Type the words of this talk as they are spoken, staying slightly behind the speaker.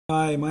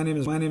Hi, my name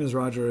is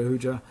Roger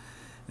Ahuja,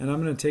 and I'm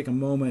going to take a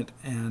moment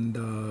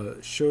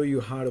and show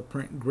you how to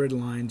print grid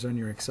lines on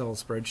your Excel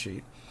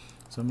spreadsheet.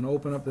 So I'm going to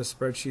open up this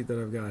spreadsheet that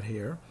I've got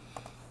here,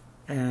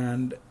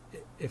 and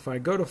if I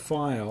go to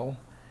File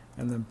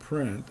and then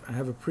Print, I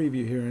have a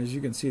preview here, and as you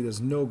can see, there's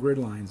no grid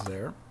lines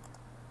there.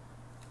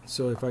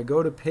 So if I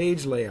go to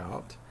Page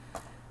Layout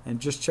and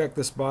just check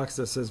this box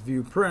that says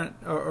View Print,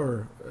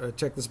 or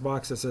check this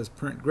box that says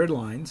Print Grid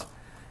Lines.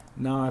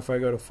 Now if I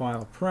go to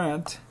File,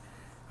 Print,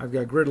 I've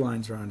got grid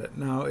lines around it.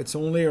 Now it's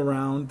only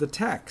around the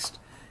text.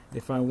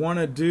 If I want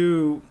to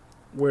do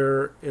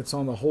where it's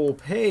on the whole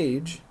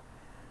page,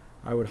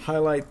 I would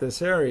highlight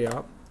this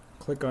area,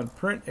 click on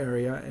Print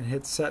Area, and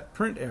hit Set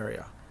Print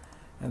Area.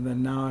 And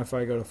then now if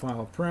I go to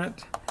File,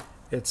 Print,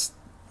 it's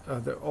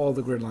all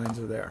the grid lines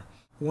are there.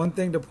 One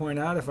thing to point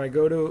out, if I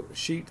go to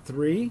Sheet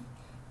 3,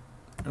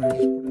 and I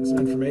just put in some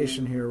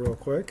information here real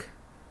quick,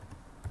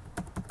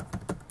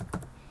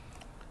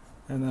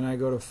 and then I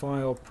go to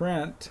File,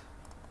 Print,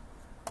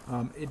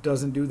 it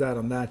doesn't do that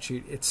on that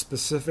sheet. It's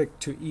specific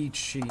to each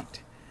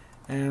sheet.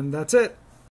 And that's it.